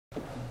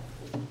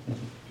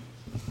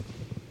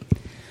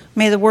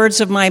May the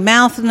words of my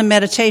mouth and the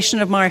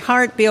meditation of my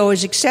heart be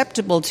always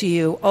acceptable to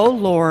you, O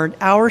Lord,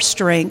 our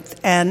strength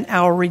and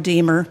our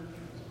Redeemer.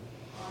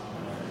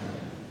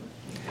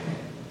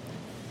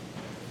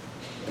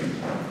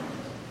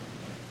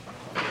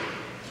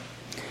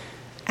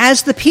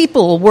 As the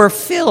people were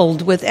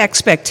filled with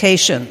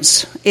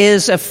expectations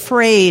is a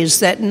phrase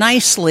that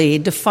nicely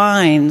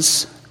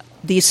defines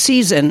the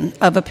season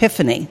of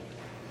Epiphany.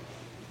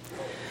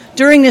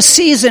 During this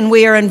season,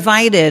 we are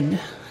invited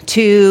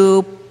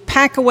to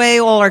pack away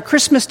all our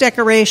Christmas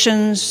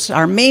decorations,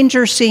 our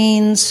manger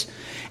scenes,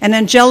 and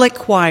angelic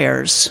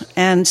choirs,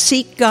 and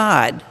seek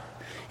God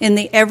in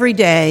the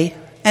everyday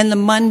and the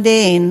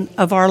mundane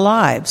of our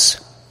lives.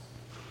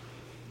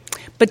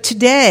 But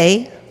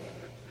today,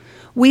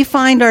 we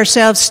find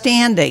ourselves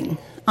standing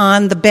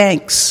on the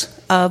banks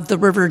of the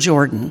River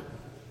Jordan.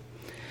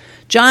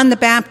 John the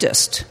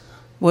Baptist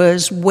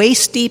was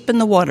waist deep in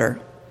the water,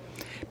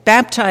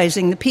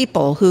 baptizing the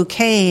people who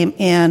came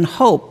in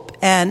hope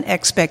and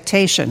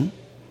expectation.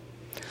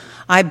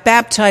 I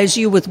baptize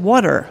you with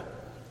water,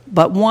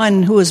 but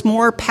one who is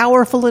more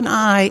powerful than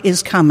I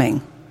is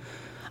coming.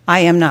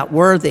 I am not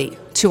worthy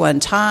to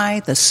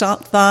untie the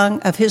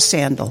thong of his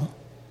sandal.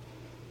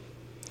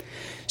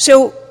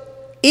 So,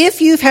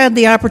 if you've had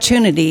the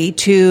opportunity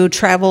to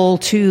travel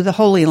to the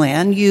Holy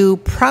Land, you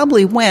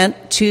probably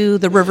went to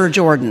the River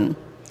Jordan,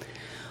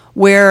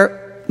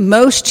 where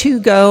most who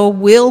go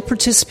will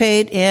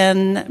participate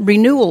in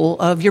renewal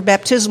of your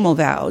baptismal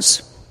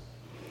vows.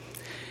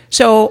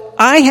 So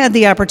I had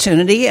the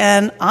opportunity,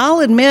 and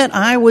I'll admit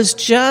I was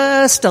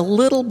just a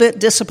little bit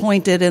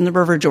disappointed in the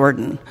River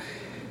Jordan.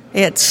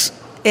 It's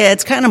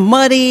kind of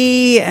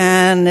muddy,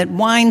 and it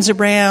winds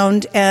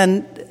around,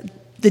 and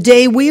the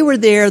day we were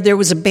there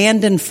was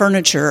abandoned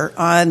furniture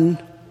on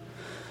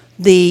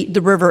the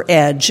river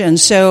edge, and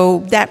so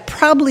that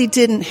probably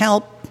didn't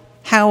help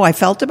how I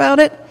felt about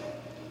it.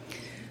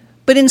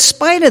 But in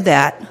spite of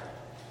that,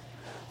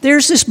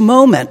 there's this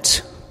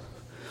moment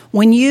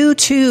when you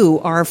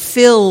too are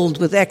filled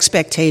with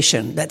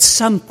expectation that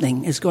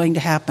something is going to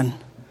happen.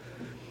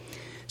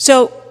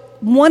 So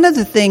one of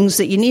the things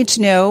that you need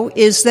to know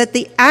is that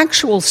the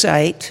actual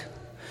site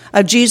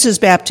of Jesus'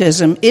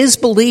 baptism is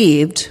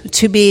believed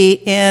to be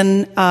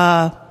in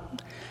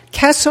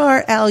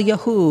Qasr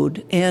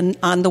al-Yahud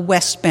on the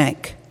West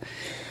Bank.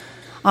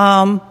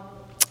 In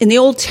the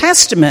Old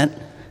Testament,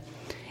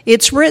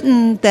 it's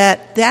written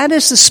that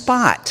is the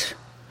spot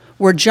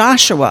where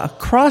Joshua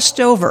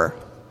crossed over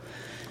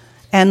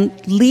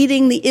and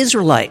leading the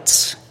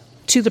Israelites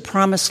to the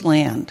Promised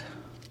Land.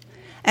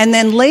 And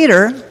then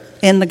later,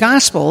 in the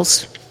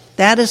Gospels,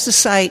 that is the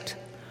site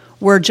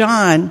where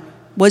John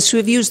was to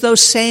have used those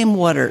same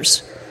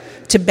waters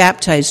to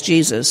baptize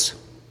Jesus.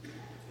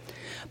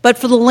 But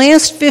for the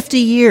last 50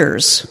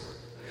 years,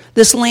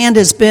 this land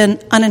has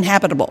been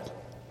uninhabitable.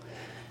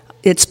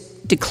 It's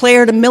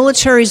declared a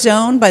military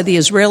zone by the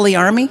Israeli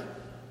army.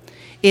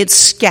 It's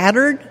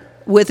scattered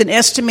with an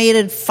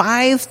estimated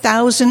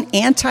 5,000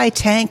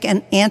 anti-tank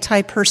and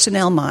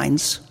anti-personnel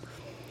mines.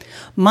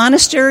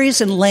 Monasteries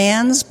and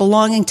lands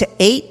belonging to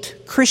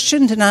 8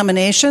 Christian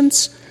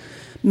denominations,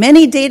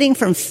 many dating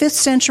from 5th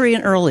century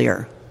and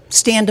earlier,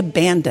 stand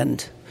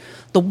abandoned,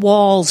 the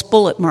walls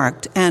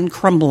bullet-marked and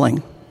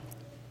crumbling.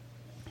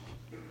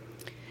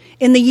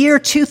 In the year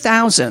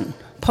 2000,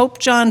 Pope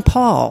John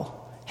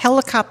Paul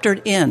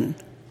helicoptered in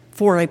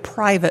for a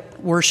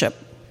private worship.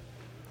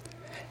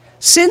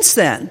 Since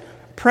then,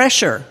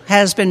 pressure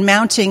has been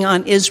mounting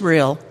on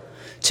Israel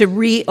to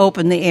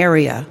reopen the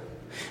area,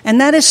 and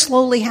that is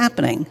slowly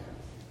happening.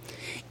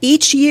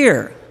 Each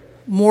year,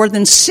 more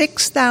than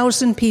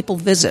 6,000 people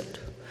visit,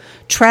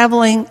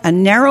 traveling a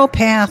narrow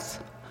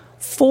path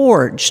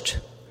forged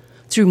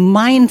through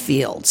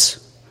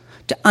minefields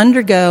to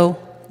undergo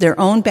their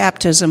own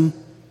baptism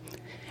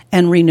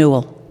and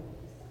renewal.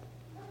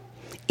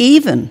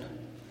 Even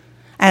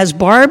as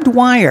barbed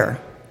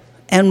wire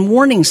and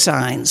warning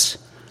signs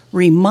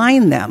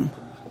remind them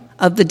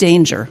of the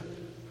danger,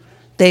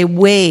 they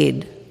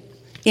wade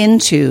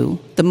into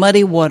the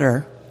muddy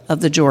water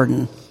of the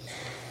Jordan,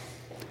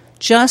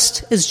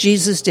 just as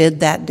Jesus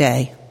did that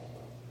day,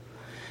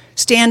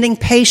 standing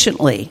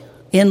patiently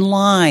in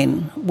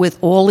line with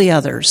all the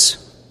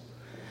others,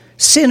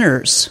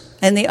 sinners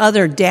and the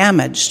other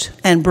damaged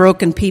and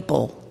broken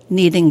people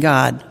needing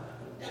God.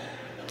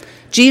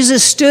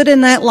 Jesus stood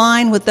in that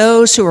line with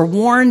those who are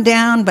worn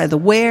down by the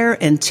wear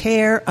and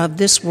tear of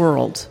this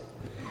world,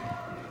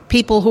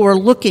 people who are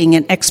looking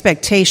in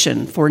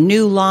expectation for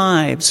new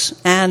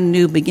lives and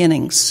new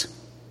beginnings.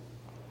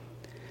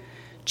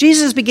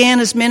 Jesus began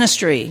his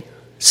ministry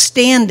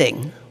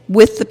standing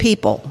with the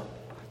people,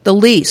 the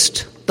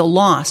least, the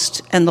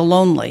lost, and the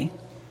lonely.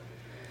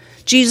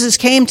 Jesus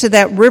came to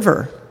that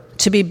river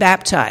to be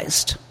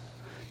baptized,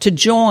 to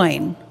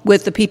join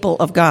with the people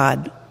of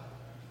God.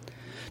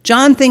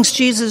 John thinks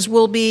Jesus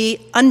will be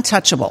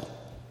untouchable,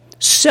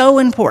 so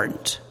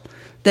important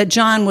that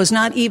John was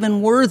not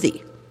even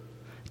worthy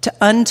to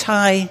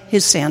untie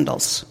his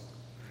sandals.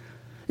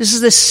 This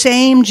is the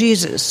same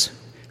Jesus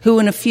who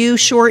in a few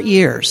short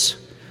years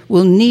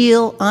will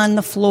kneel on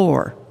the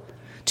floor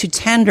to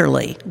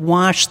tenderly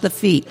wash the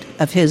feet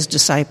of his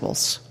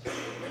disciples.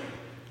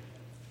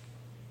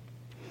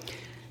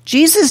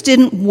 Jesus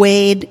didn't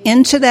wade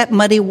into that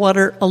muddy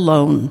water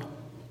alone.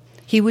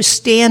 He was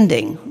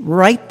standing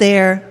right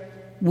there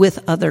with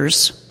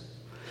others,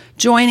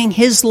 joining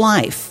his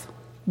life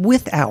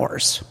with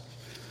ours.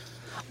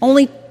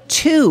 Only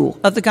 2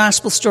 of the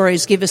gospel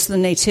stories give us the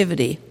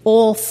nativity.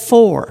 All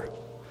 4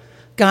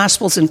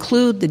 gospels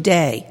include the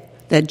day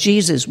that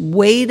Jesus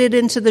waded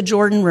into the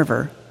Jordan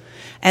River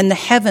and the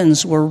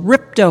heavens were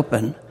ripped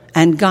open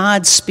and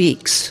God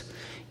speaks,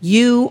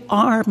 "You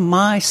are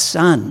my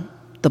son,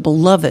 the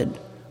beloved.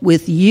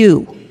 With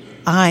you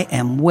I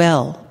am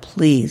well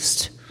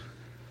pleased."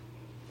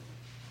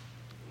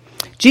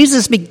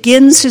 Jesus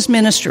begins his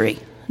ministry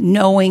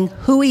knowing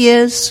who he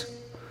is,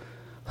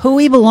 who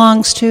he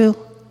belongs to,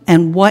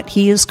 and what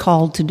he is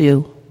called to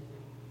do.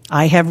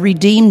 "I have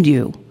redeemed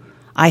you.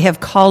 I have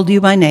called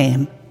you by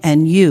name,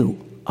 and you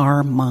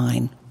are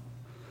mine."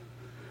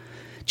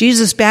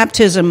 Jesus'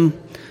 baptism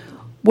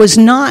was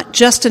not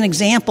just an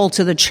example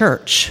to the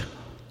church,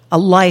 a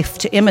life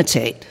to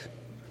imitate.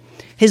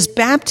 His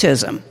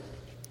baptism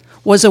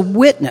was a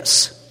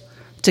witness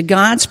to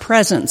God's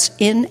presence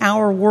in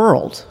our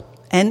world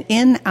and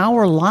in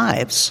our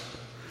lives.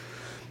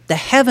 The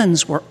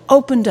heavens were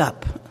opened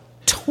up,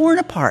 torn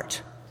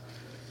apart,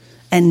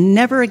 and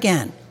never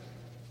again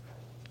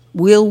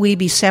will we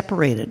be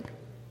separated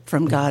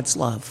from God's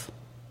love.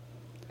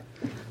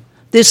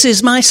 "This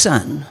is my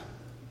son.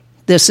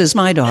 This is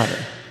my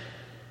daughter,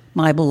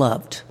 my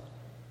beloved."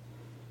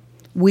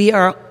 We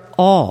are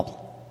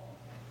all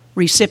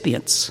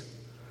recipients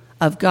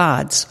of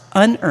God's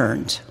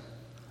unearned,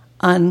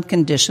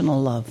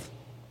 unconditional love.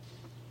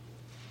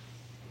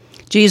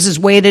 Jesus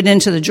waded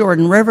into the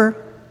Jordan River,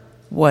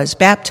 was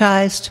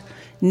baptized,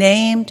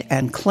 named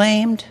and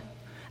claimed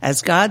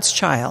as God's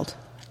child,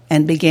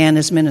 and began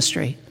his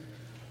ministry.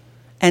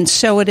 And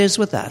so it is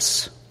with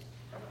us.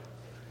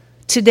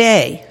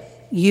 Today,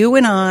 you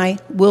and I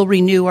will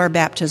renew our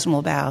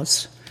baptismal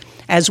vows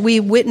as we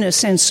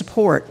witness and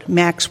support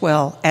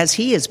Maxwell as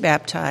he is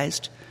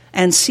baptized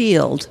and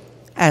sealed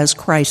as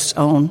Christ's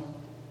own.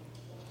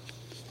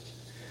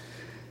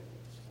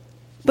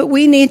 But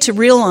we need to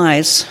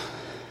realize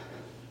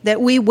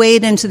that we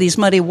wade into these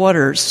muddy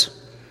waters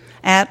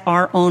at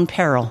our own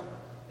peril.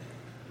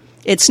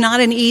 It's not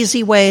an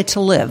easy way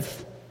to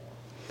live.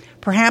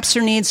 Perhaps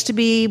there needs to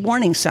be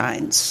warning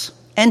signs.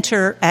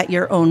 Enter at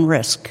your own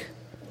risk.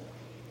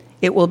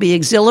 It will be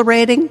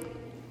exhilarating,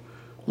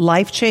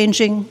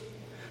 life-changing,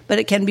 but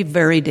it can be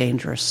very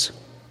dangerous.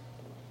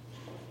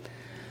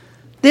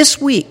 This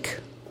week,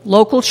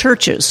 local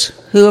churches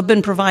who have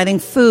been providing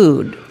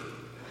food,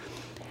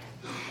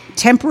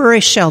 temporary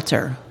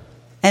shelter,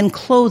 and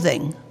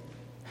clothing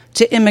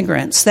to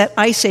immigrants that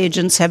ICE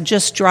agents have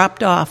just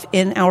dropped off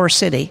in our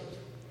city.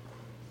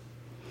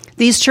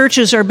 These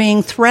churches are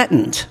being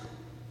threatened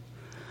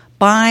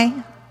by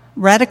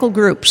radical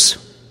groups,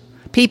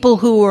 people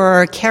who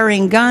are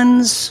carrying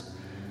guns,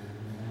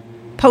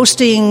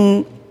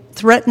 posting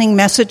threatening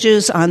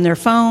messages on their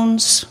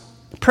phones,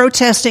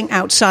 protesting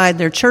outside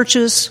their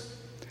churches,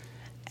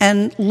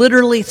 and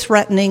literally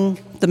threatening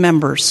the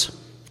members.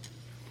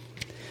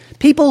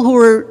 People who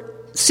are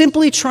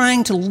simply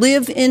trying to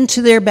live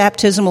into their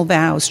baptismal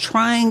vows,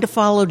 trying to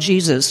follow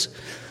Jesus,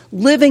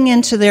 living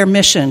into their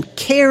mission,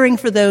 caring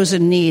for those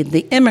in need,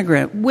 the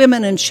immigrant,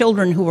 women and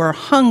children who are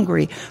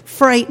hungry,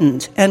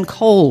 frightened, and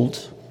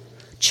cold,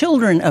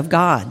 children of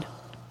God.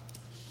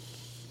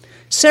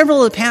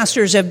 Several of the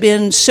pastors have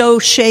been so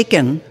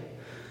shaken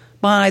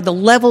by the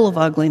level of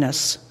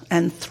ugliness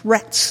and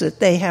threats that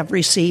they have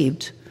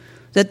received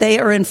that they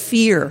are in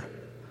fear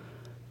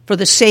for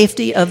the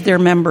safety of their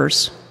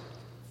members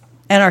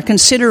and are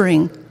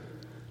considering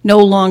no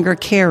longer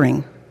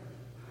caring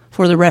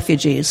for the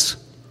refugees.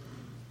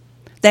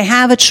 They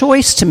have a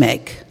choice to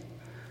make.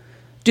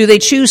 Do they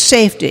choose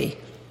safety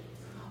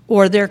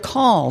or their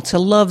call to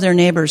love their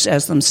neighbors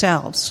as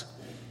themselves?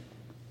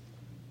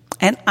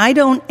 And I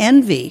don't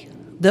envy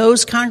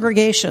those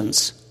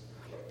congregations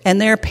and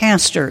their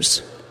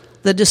pastors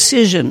the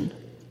decision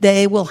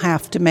they will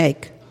have to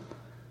make.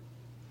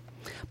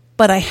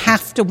 But I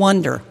have to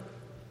wonder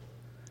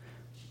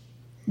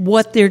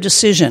what their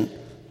decision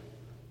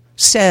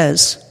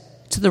says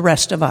to the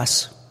rest of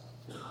us.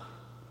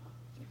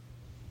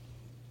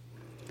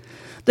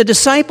 The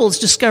disciples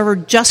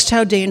discovered just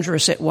how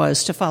dangerous it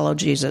was to follow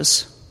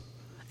Jesus,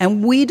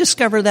 and we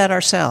discover that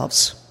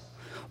ourselves.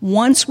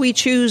 Once we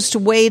choose to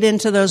wade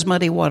into those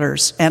muddy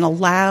waters and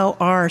allow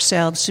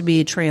ourselves to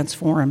be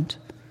transformed.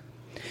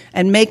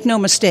 And make no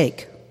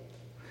mistake,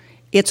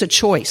 it's a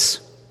choice.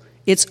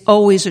 It's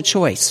always a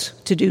choice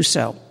to do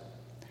so.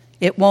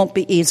 It won't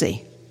be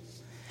easy,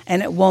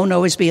 and it won't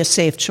always be a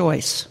safe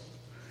choice.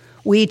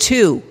 We,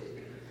 too,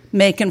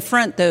 may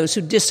confront those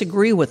who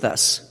disagree with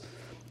us,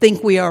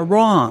 think we are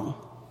wrong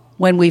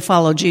when we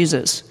follow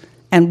Jesus,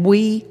 and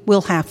we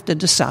will have to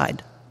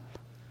decide.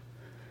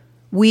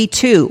 We,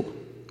 too,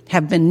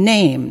 have been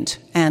named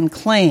and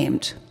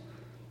claimed.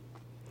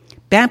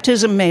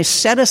 Baptism may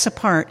set us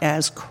apart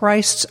as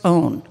Christ's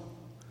own,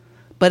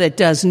 but it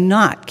does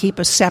not keep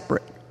us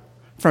separate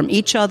from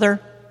each other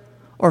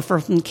or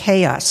from the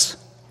chaos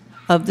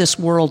of this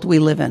world we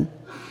live in.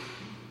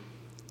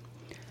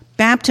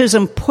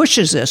 Baptism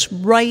pushes us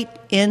right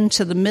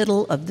into the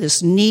middle of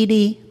this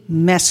needy,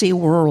 messy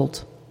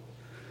world.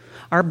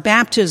 Our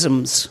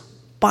baptisms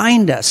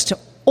bind us to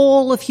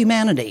all of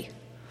humanity,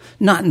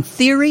 not in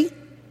theory,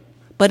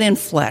 but in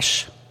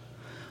flesh.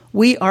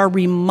 We are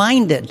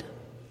reminded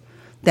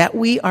that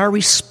we are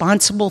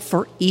responsible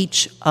for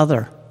each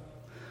other.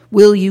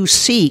 Will you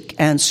seek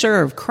and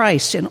serve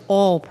Christ in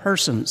all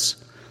persons,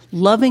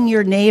 loving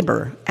your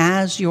neighbor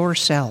as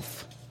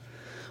yourself?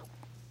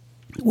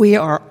 We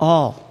are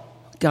all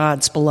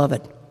God's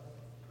beloved,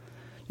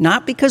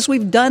 not because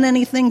we've done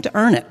anything to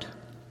earn it,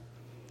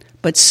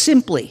 but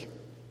simply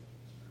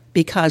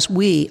because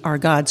we are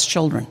God's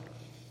children.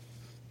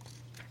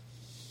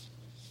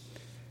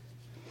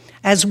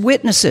 As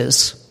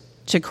witnesses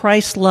to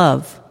Christ's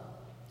love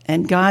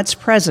and God's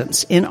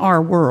presence in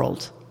our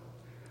world,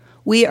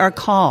 we are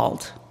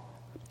called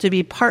to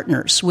be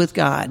partners with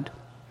God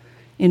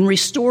in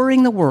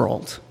restoring the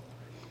world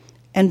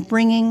and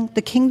bringing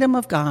the kingdom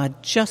of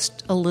God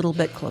just a little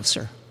bit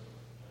closer.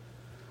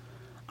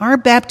 Our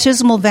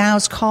baptismal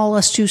vows call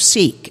us to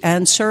seek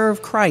and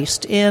serve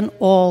Christ in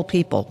all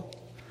people,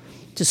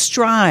 to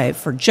strive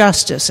for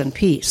justice and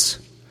peace,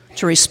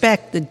 to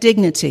respect the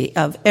dignity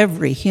of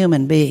every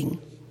human being.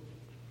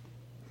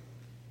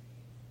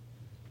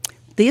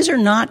 These are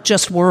not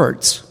just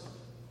words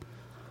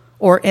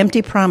or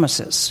empty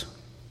promises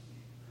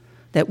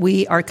that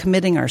we are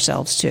committing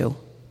ourselves to.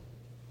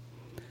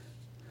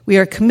 We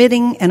are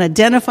committing and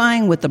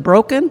identifying with the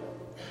broken,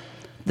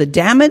 the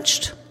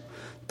damaged,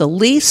 the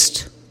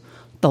least,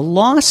 the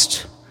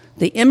lost,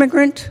 the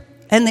immigrant,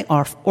 and the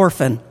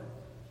orphan.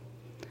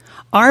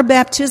 Our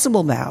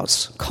baptismal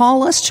vows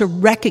call us to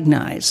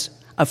recognize,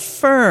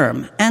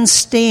 affirm, and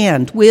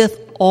stand with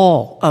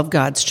all of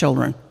God's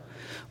children.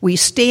 We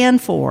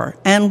stand for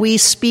and we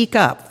speak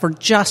up for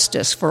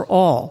justice for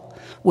all,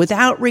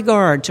 without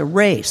regard to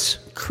race,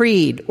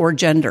 creed, or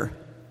gender.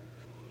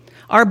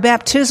 Our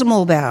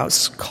baptismal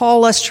vows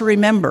call us to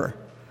remember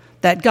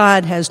that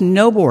God has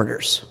no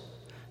borders,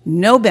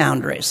 no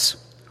boundaries.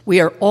 We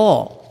are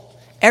all,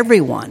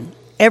 everyone,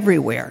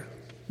 everywhere,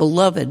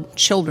 beloved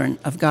children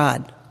of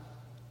God.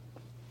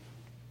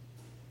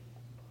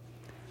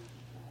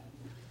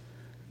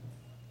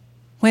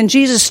 When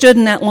Jesus stood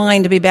in that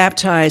line to be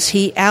baptized,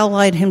 he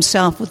allied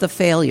himself with the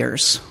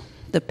failures,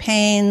 the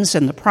pains,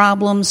 and the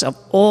problems of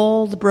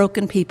all the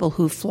broken people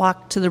who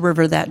flocked to the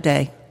river that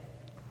day.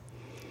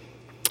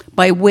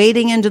 By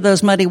wading into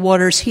those muddy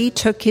waters, he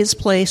took his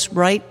place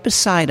right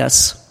beside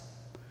us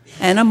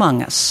and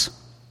among us,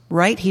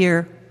 right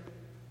here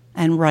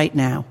and right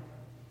now.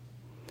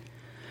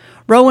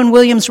 Rowan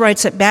Williams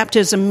writes that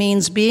baptism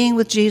means being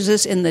with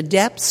Jesus in the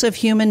depths of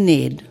human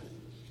need,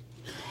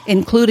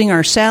 including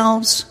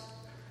ourselves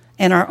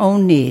and our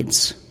own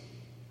needs.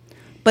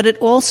 But it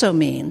also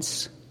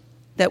means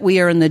that we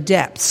are in the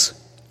depths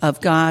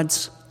of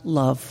God's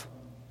love.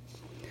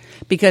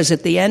 Because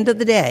at the end of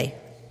the day,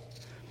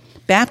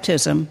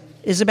 baptism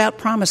is about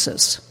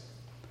promises.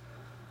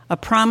 A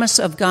promise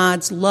of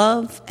God's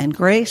love and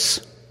grace,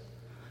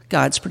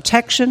 God's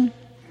protection,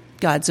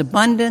 God's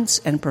abundance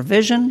and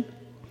provision,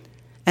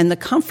 and the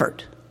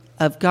comfort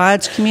of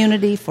God's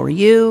community for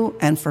you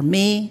and for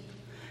me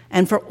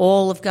and for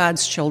all of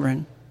God's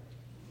children.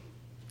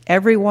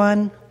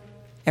 Everyone,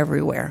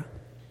 everywhere.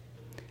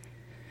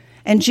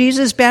 And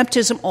Jesus'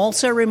 baptism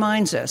also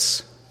reminds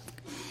us,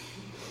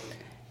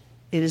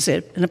 it is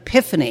an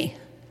epiphany,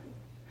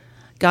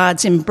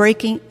 God's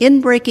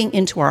inbreaking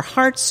into our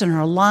hearts and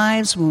our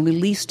lives when we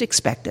least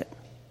expect it.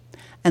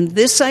 And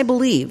this I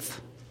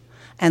believe,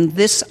 and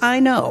this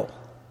I know,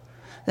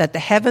 that the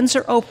heavens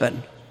are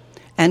open,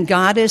 and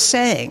God is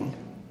saying,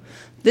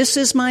 "This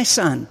is my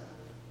son.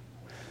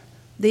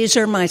 These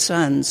are my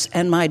sons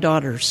and my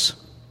daughters,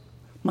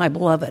 my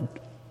beloved.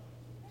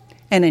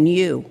 And in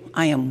you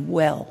I am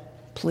well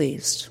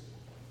pleased."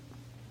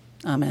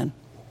 Amen.